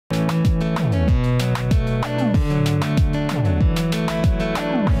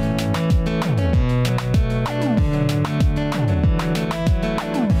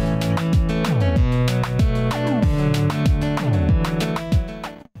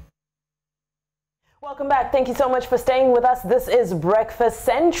Welcome back. Thank you so much for staying with us. This is Breakfast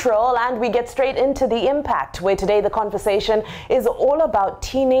Central, and we get straight into the impact, where today the conversation is all about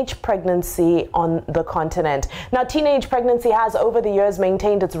teenage pregnancy on the continent. Now, teenage pregnancy has over the years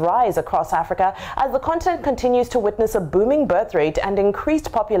maintained its rise across Africa as the continent continues to witness a booming birth rate and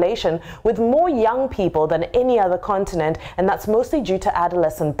increased population with more young people than any other continent, and that's mostly due to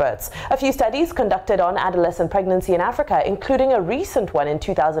adolescent births. A few studies conducted on adolescent pregnancy in Africa, including a recent one in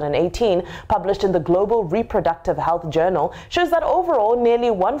 2018 published in the Global Reproductive Health Journal, shows that overall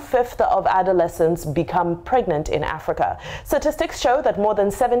nearly 1/5 of adolescents become pregnant in Africa. Statistics show that more than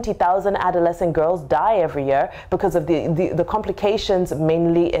 70,000 adolescent girls die every year because of the complications,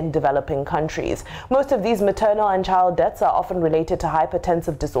 mainly in developing countries. Most of these maternal and child deaths are often related to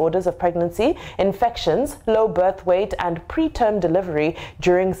hypertensive disorders of pregnancy, infections, low birth weight, and preterm delivery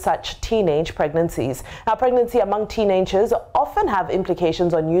during such teenage pregnancies. Now, pregnancy among teenagers often have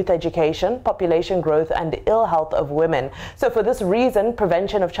implications on youth education, population growth, and ill health of women. So for this reason,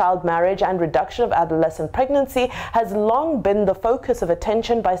 prevention of child marriage and reduction of adolescent pregnancy has long been the focus of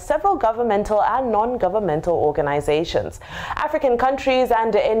attention by several governmental and non-governmental organizations. African countries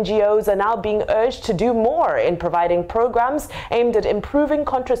and NGOs are now being urged to do more in providing programs aimed at improving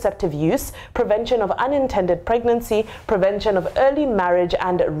contraceptive use, prevention of unintended pregnancy, prevention of early marriage,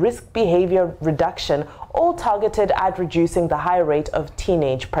 and risk behavior reduction, all targeted at reducing the high rate of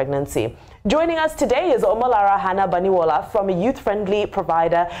teenage pregnancy. Joining us today is Omolara Baniwola from a youth-friendly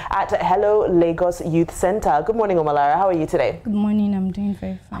provider at Hello Lagos Youth Center. Good morning, Omolara. How are you today? Good morning. I'm doing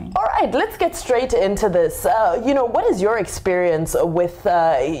very fine. All right, let's get straight into this. What is your experience with,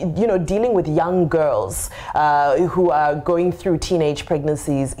 dealing with young girls who are going through teenage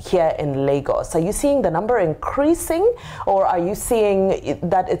pregnancies here in Lagos? Are you seeing the number increasing, or are you seeing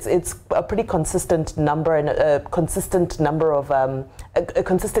that it's a pretty consistent number and a consistent number of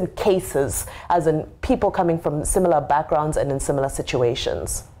consistent cases, as in people coming from similar backgrounds and in similar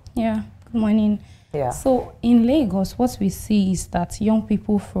situations? Yeah, good morning. Yeah. So in Lagos, what we see is that young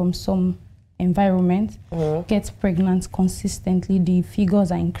people from some environment get pregnant consistently. The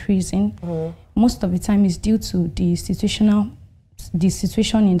figures are increasing. Most of the time is due to the situation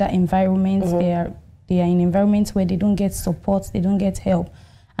in that environment. They are in environments where they don't get support, they don't get help.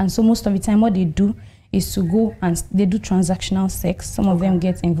 And so most of the time what they do is to go and they do transactional sex. Some of them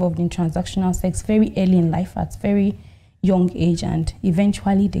get involved in transactional sex very early in life, at very young age, and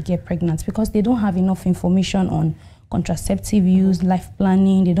eventually they get pregnant because they don't have enough information on contraceptive use, life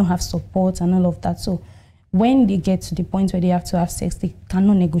planning, they don't have support and all of that. So when they get to the point where they have to have sex, they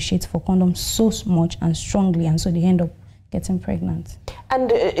cannot negotiate for condoms so much and strongly, and so they end up getting pregnant.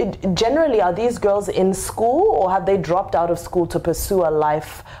 And generally, are these girls in school, or have they dropped out of school to pursue a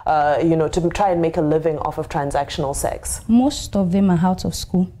life, to try and make a living off of transactional sex? Most of them are out of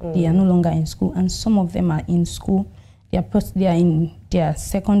school. They are no longer in school, and some of them are in school. They are in their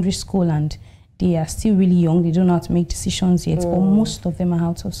secondary school, and they are still really young. They don't know how to make decisions yet, but most of them are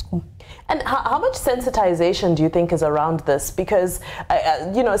out of school. And how much sensitization do you think is around this? Because,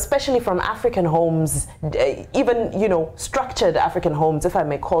 especially from African homes, even, structured African homes, if I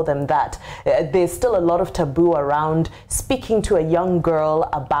may call them that, there's still a lot of taboo around speaking to a young girl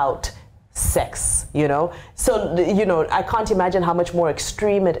about sex, So, I can't imagine how much more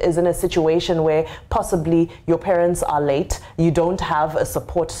extreme it is in a situation where possibly your parents are late, you don't have a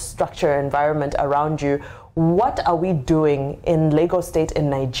support structure environment around you. What are we doing in Lagos State in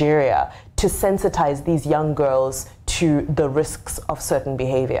Nigeria to sensitize these young girls to the risks of certain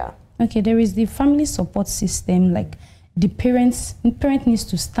behavior? Okay, there is the family support system. Like the parent needs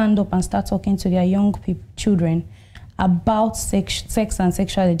to stand up and start talking to their young children about sex and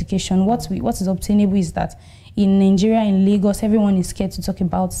sexual education. What is obtainable is that in Nigeria, in Lagos, everyone is scared to talk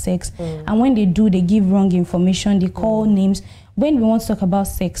about sex. And when they do, they give wrong information, they call names. When we want to talk about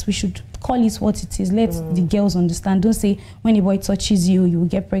sex, we should call it what it is. Let the girls understand. Don't say, when a boy touches you, you will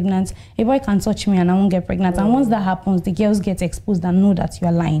get pregnant. A boy can touch me and I won't get pregnant. And once that happens, the girls get exposed and know that you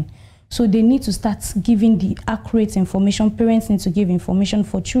are lying. So they need to start giving the accurate information. Parents need to give information.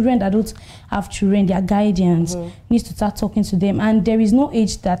 For children that don't have children, their guardians need to start talking to them. And there is no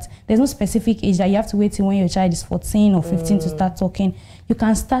there's no specific age that you have to wait till when your child is 14 or 15 to start talking. You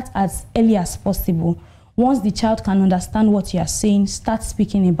can start as early as possible. Once the child can understand what you are saying, start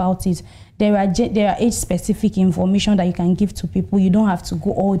speaking about it. There are age-specific information that you can give to people. You don't have to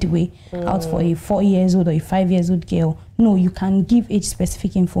go all the way out for a 4-year-old or a 5-year-old girl. No, you can give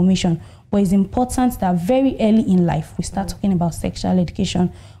age-specific information. But it's important that very early in life, we start talking about sexual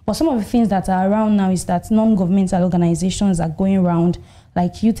education. But some of the things that are around now is that non-governmental organizations are going around,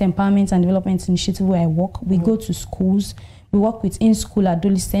 like Youth Empowerment and Development Initiative where I work. We go to schools. We work with in-school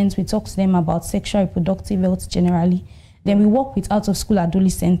adolescents. We talk to them about sexual reproductive health generally. Then we work with out-of-school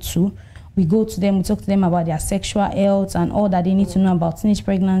adolescents too. We go to them, we talk to them about their sexual health and all that they need to know about teenage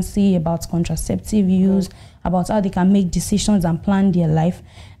pregnancy, about contraceptive use, about how they can make decisions and plan their life.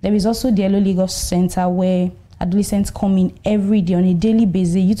 There is also the Hello Lagos Center where adolescents come in every day on a daily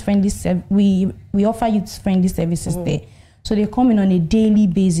basis. Youth-friendly, we offer youth-friendly services there. So they come in on a daily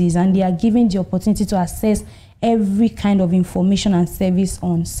basis and they are given the opportunity to access every kind of information and service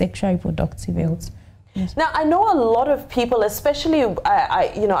on sexual reproductive health. Yes. Now, I know a lot of people, especially,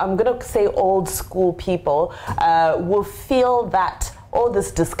 I'm going to say old school people, will feel that all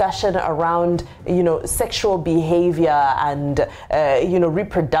this discussion around, sexual behavior and,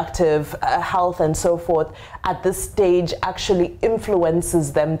 reproductive health and so forth at this stage actually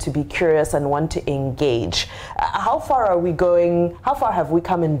influences them to be curious and want to engage. How far are we going? How far have we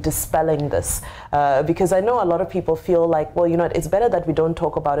come in dispelling this? Because I know a lot of people feel like, well, it's better that we don't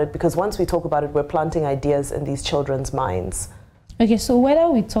talk about it, because once we talk about it, we're planting ideas in these children's minds. Okay, so whether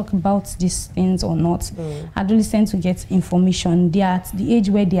we talk about these things or not, adolescents will get information. They are at the age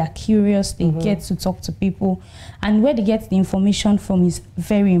where they are curious, they get to talk to people, and where they get the information from is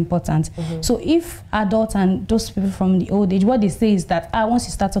very important. So if adults and those people from the old age, what they say is that once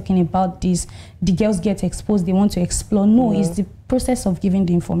you start talking about this, the girls get exposed, they want to explore. No, it's the process of giving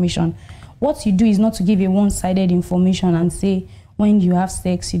the information. What you do is not to give a one-sided information and say, when you have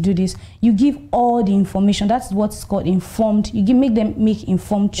sex, you do this. You give all the information. That's what's called informed. You make them make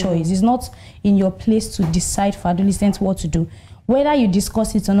informed choice. It's not in your place to decide for adolescents what to do. Whether you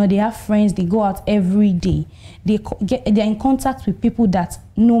discuss it or not, they have friends, they go out every day. They're in contact with people that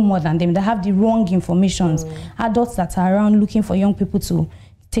know more than them, that have the wrong information. Adults that are around looking for young people to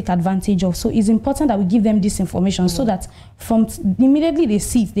take advantage of. So it's important that we give them this information so that from immediately they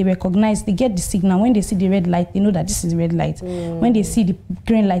see it, they recognize, they get the signal. When they see the red light, they know that this is red light. When they see the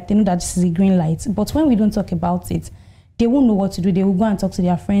green light, they know that this is a green light. But when we don't talk about it, they won't know what to do. They will go and talk to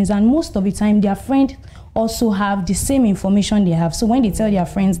their friends, and most of the time their friends also have the same information they have. So when they tell their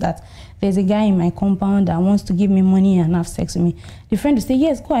friends that there's a guy in my compound that wants to give me money and have sex with me, the friend will say,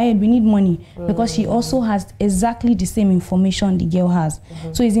 yes, go ahead, we need money, because she also has exactly the same information the girl has.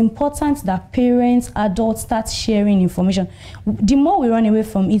 So it's important that parents, adults start sharing information. The more we run away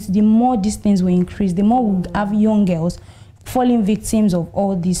from it, the more these things will increase, the more we have young girls falling victims of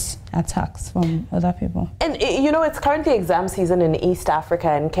all these attacks from other people. And it's currently exam season in East Africa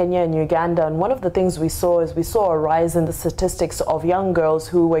and Kenya and Uganda, and one of the things we saw a rise in the statistics of young girls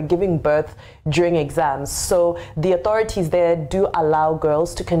who were giving birth during exams. So the authorities there do allow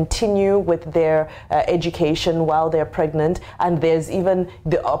girls to continue with their education while they're pregnant, and there's even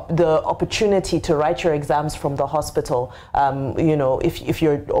the opportunity to write your exams from the hospital, if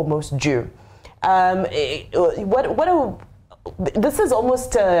you're almost due. This is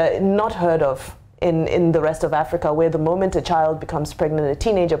almost not heard of in the rest of Africa, where the moment a child becomes pregnant, a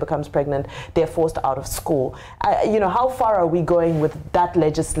teenager becomes pregnant, they're forced out of school. How far are we going with that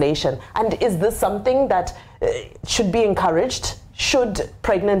legislation? And is this something that should be encouraged? Should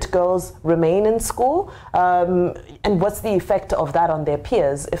pregnant girls remain in school? And what's the effect of that on their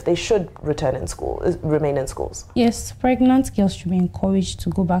peers if they should remain in schools? Yes, pregnant girls should be encouraged to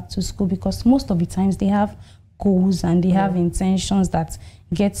go back to school, because most of the times they have goals and they have intentions that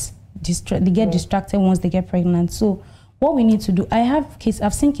they get distracted once they get pregnant. So what we need to do,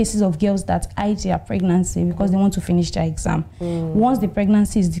 I've seen cases of girls that hide their pregnancy because they want to finish their exam. Once the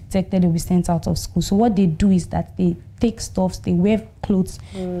pregnancy is detected, they'll be sent out of school. So what they do is that they take stuffs, they wear clothes,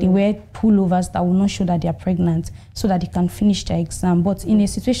 they wear pullovers that will not show that they are pregnant, so that they can finish their exam. But in a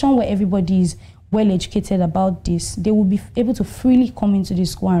situation where everybody is well educated about this, they will be able to freely come into the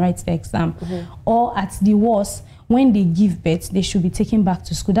school and write the exam. Or at the worst, when they give birth, they should be taken back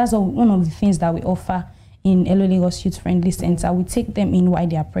to school. That's one of the things that we offer in Hello Lagos Youth Friendly Center. We take them in while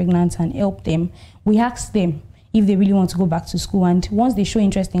they are pregnant and help them. We ask them if they really want to go back to school, and once they show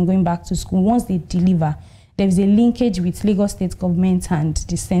interest in going back to school, once they deliver, there is a linkage with Lagos State Government and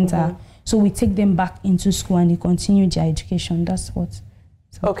the center. So we take them back into school and they continue their education. That's what.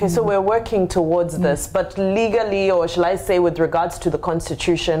 Okay, so we're working towards this, but legally, or shall I say with regards to the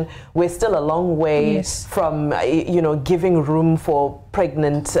Constitution, we're still a long way from, giving room for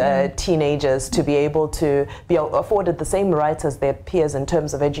pregnant teenagers to be able to be afforded the same rights as their peers in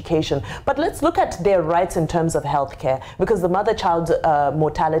terms of education. But let's look at their rights in terms of healthcare, because the mother-child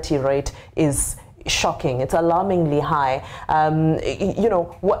mortality rate is shocking. It's alarmingly high.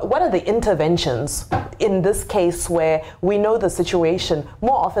 What are the interventions in this case where we know the situation?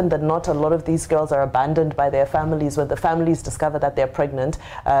 More often than not, a lot of these girls are abandoned by their families when the families discover that they're pregnant,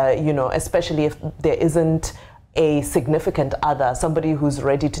 especially if there isn't a significant other, somebody who's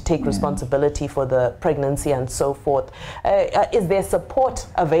ready to take responsibility for the pregnancy and so forth. Is there support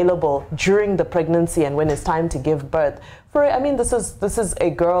available during the pregnancy and when it's time to give birth? I mean, this is a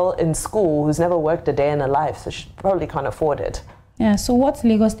girl in school who's never worked a day in her life, so she probably can't afford it. Yeah, so what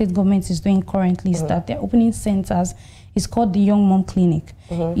Lagos State government is doing currently is that they're opening centers. It's called the Young Mom Clinic.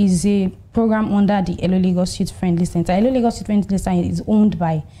 It's a program under the Elo Lagos Youth Friendly Center. Elo Lagos Youth Friendly Center is owned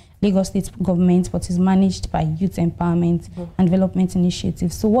by Lagos State government, but is managed by Youth Empowerment and Development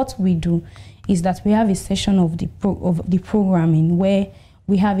Initiative. So what we do is that we have a session of the programming where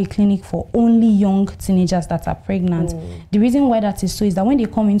we have a clinic for only young teenagers that are pregnant. The reason why that is so is that when they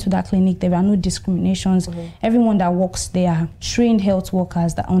come into that clinic, there are no discriminations. Everyone that works there are trained health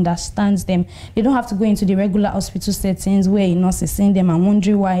workers that understands them. They don't have to go into the regular hospital settings where a nurse is seeing them and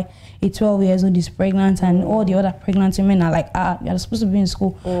wondering why a 12-year-old is pregnant and all the other pregnant women are like, you're supposed to be in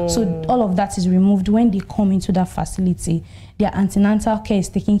school. So all of that is removed. When they come into that facility, their antenatal care is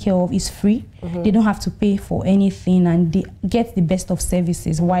taken care of, is free. They don't have to pay for anything and they get the best of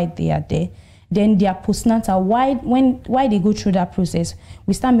services while they are there. Then their postnatal, while they go through that process,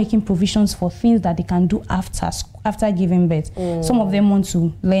 we start making provisions for things that they can do after giving birth. Some of them want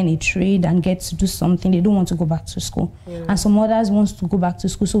to learn a trade and get to do something. They don't want to go back to school. And some others want to go back to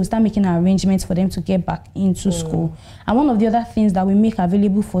school. So we start making arrangements for them to get back into school. And one of the other things that we make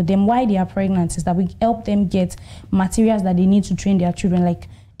available for them while they are pregnant is that we help them get materials that they need to train their children, like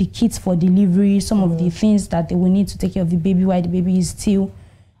the kits for delivery, some of the things that they will need to take care of the baby while the baby is still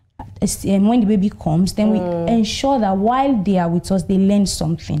when the baby comes, then we ensure that while they are with us, they learn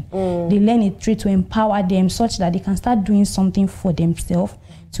something. They learn a trade to empower them such that they can start doing something for themselves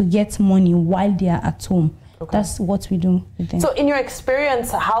to get money while they are at home. That's what we do with them. So in your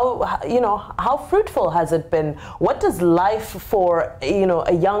experience, how fruitful has it been? What does life for,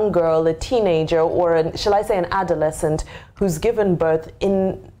 a young girl, a teenager, or shall I say an adolescent who's given birth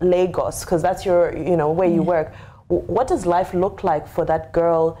in Lagos, because that's your, where you work, what does life look like for that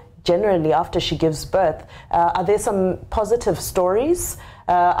girl generally after she gives birth? Are there some positive stories?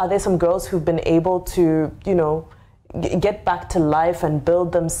 Are there some girls who've been able to, get back to life and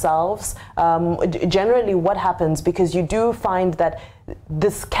build themselves? Generally, what happens? Because you do find that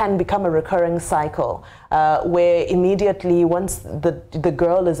this can become a recurring cycle where immediately once the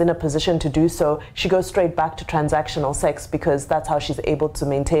girl is in a position to do so, she goes straight back to transactional sex because that's how she's able to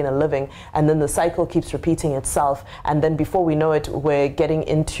maintain a living. And then the cycle keeps repeating itself. And then before we know it, we're getting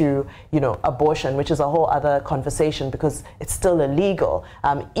into, abortion, which is a whole other conversation because it's still illegal,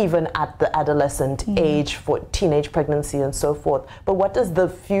 even at the adolescent age for teenage pregnancy and so forth. But what does the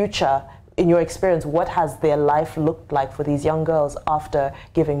future, in your experience, what has their life looked like for these young girls after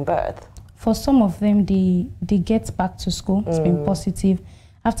giving birth? For some of them, they get back to school. It's been positive.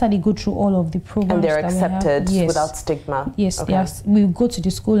 After they go through all of the programs, and they're accepted without stigma. Yes, we go to the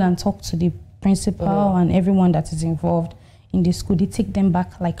school and talk to the principal and everyone that is involved in the school. They take them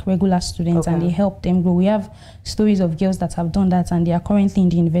back like regular students and they help them grow. We have stories of girls that have done that and they are currently in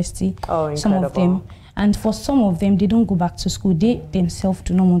the university. Oh, incredible. Some of them. And for some of them, they don't go back to school. They themselves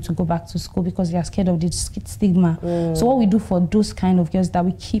do not want to go back to school because they are scared of the stigma. So what we do for those kind of girls that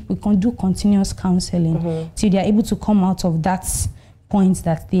we can do continuous counseling till they are able to come out of that point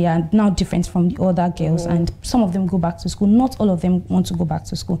that they are now different from the other girls. And some of them go back to school. Not all of them want to go back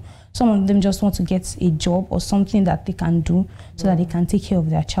to school. Some of them just want to get a job or something that they can do so that they can take care of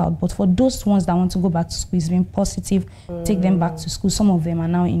their child. But for those ones that want to go back to school, it's been positive. Take them back to school. Some of them are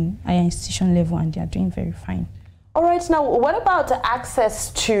now in higher institution level and they are doing very fine. All right, now what about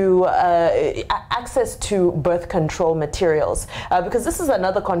access to birth control materials? Because this is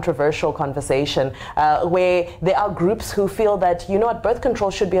another controversial conversation where there are groups who feel that, birth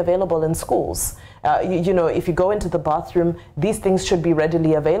control should be available in schools. If you go into the bathroom, these things should be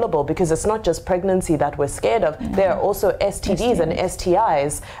readily available because it's not just pregnancy that we're scared of. There are also STDs and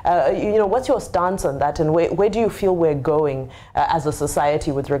STIs. What's your stance on that, and where do you feel we're going as a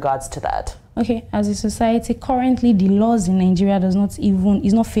society with regards to that? Okay, as a society, currently the laws in Nigeria is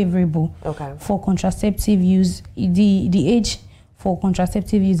not favorable for contraceptive use. The age for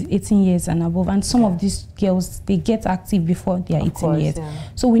contraceptive use is 18 years and above, and some of these girls, they get active before they are 18 years.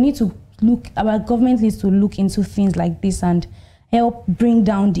 So we need to our government needs to look into things like this and help bring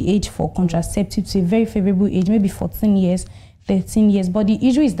down the age for contraceptive to a very favorable age, maybe 14 years, 13 years. But the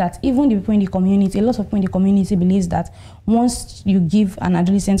issue is that even the people in the community, a lot of people in the community believes that once you give an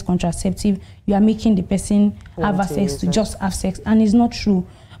adolescent contraceptive, you are making the person have access to just have sex, and it's not true.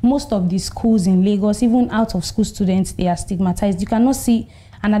 Most of the schools in Lagos, even out of school students, they are stigmatized. You cannot see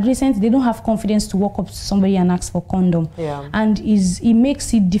And adolescents, they don't have confidence to walk up to somebody and ask for condom. Yeah. And it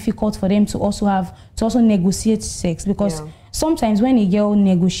makes it difficult for them to also negotiate sex, because sometimes when a girl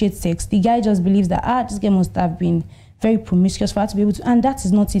negotiates sex, the guy just believes that this girl must have been very promiscuous for her to be able to, and that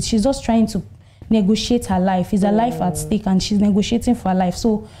is not it. She's just trying to negotiate her life. It's her life at stake, and she's negotiating for her life.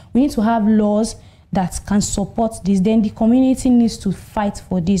 So we need to have laws that can support this. Then the community needs to fight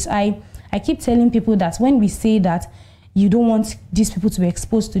for this. I keep telling people that when we say that you don't want these people to be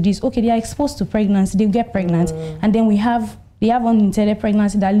exposed to this, okay, they are exposed to pregnancy, they get pregnant, and then they have unintended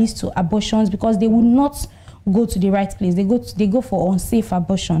pregnancy that leads to abortions because they would not go to the right place. They go for unsafe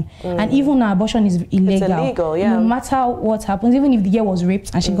abortion, and even now abortion is illegal. It's illegal, yeah. No matter what happens, even if the girl was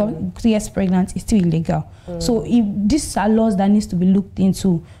raped and she gets pregnant, it's still illegal. So these are laws that needs to be looked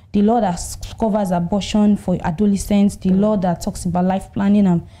into. The law that covers abortion for adolescents, the law that talks about life planning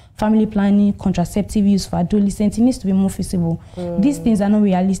and family planning, contraceptive use for adolescents, it needs to be more feasible. These things are not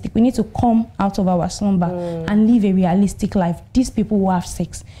realistic. We need to come out of our slumber and live a realistic life. These people who have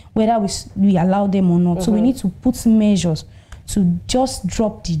sex, whether we allow them or not. So we need to put measures to just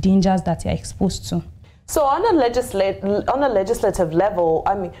drop the dangers that they are exposed to. So on a legislative level,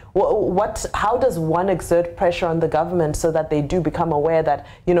 I mean, how does one exert pressure on the government so that they do become aware that,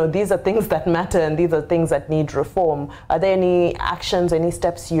 you know, these are things that matter and these are things that need reform? Are there any actions, any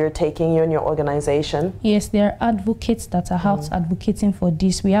steps you're taking, you and your organization? Yes, there are advocates that are out advocating for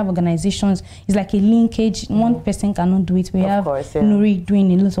this. We have organizations. It's like a linkage. One person cannot do it. We have Nuri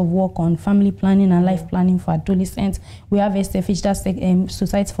doing a lot of work on family planning and life planning for adolescents. We have SFH, that's the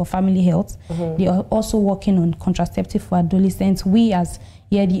Society for Family Health. They are also working on contraceptive for adolescents. We as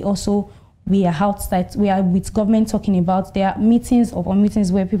EID we are outside, we are with government talking about, there are meetings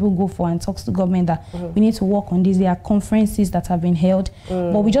where people go for and talks to government that we need to work on this. There are conferences that have been held,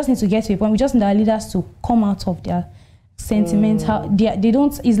 but we just need to get to a point. We just need our leaders to come out of their sentimental,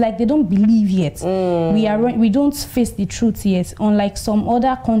 it's like they don't believe yet. We don't face the truth yet. Unlike some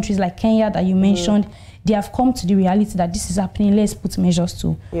other countries like Kenya that you mentioned, they have come to the reality that this is happening. Let's put measures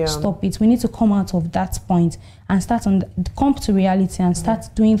to stop it. We need to come out of that point and come to reality and start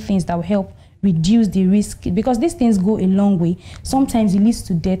doing things that will help reduce the risk, because these things go a long way. Sometimes it leads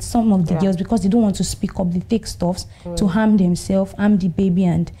to death. Some of the girls, because they don't want to speak up, they take stuffs to harm themselves, harm the baby,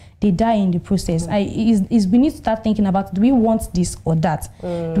 and they die in the process. We need to start thinking about, do we want this or that?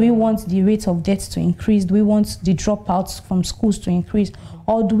 Do we want the rate of death to increase? Do we want the dropouts from schools to increase?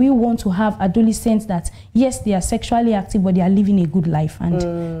 Or do we want to have adolescents that, yes, they are sexually active, but they are living a good life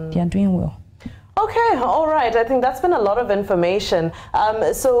and they are doing well? Okay, all right. I think that's been a lot of information.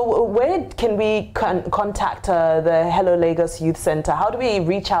 So where can we contact the Hello Lagos Youth Center? How do we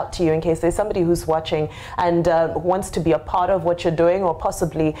reach out to you in case there's somebody who's watching and wants to be a part of what you're doing, or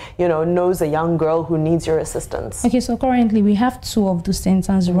possibly, you know, knows a young girl who needs your assistance? Okay, so currently we have 2 of those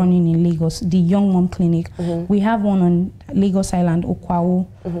centers running in Lagos, the Young Mom Clinic. We have one on Lagos Island, Okwawo.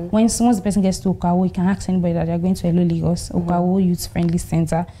 Once the person gets to Okwawo, you can ask anybody that they're going to Hello Lagos, Okwawo Youth Friendly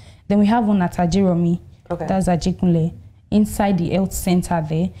Center. Then we have one at Ajiromi, that's Ajikunle, inside the health center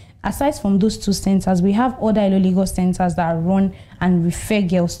there. Aside from those 2 centers, we have other Hello Lagos centers that run and refer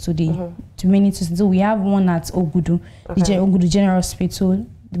girls to to many institutions. So we have one at Ogudu, the Ogudu General Hospital.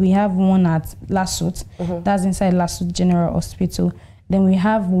 We have one at Lasut, that's inside Lasut General Hospital. Then we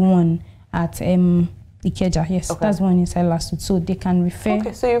have one at Ikeja, yes, that's one inside Lasut, so they can refer.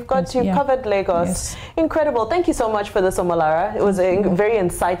 Okay, so you've covered Lagos. Yes. Incredible. Thank you so much for this, Omolara. It was very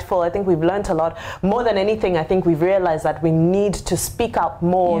insightful. I think we've learned a lot. More than anything, I think we've realized that we need to speak out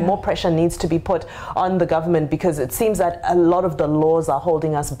more. More pressure needs to be put on the government, because it seems that a lot of the laws are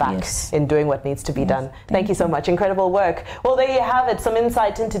holding us back in doing what needs to be done. Thank you so much. Incredible work. Well, there you have it. Some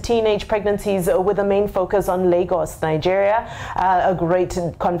insight into teenage pregnancies with a main focus on Lagos, Nigeria. A great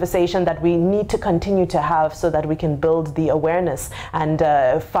conversation that we need to continue to have so that we can build the awareness and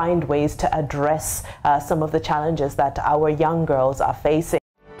find ways to address some of the challenges that our young girls are facing.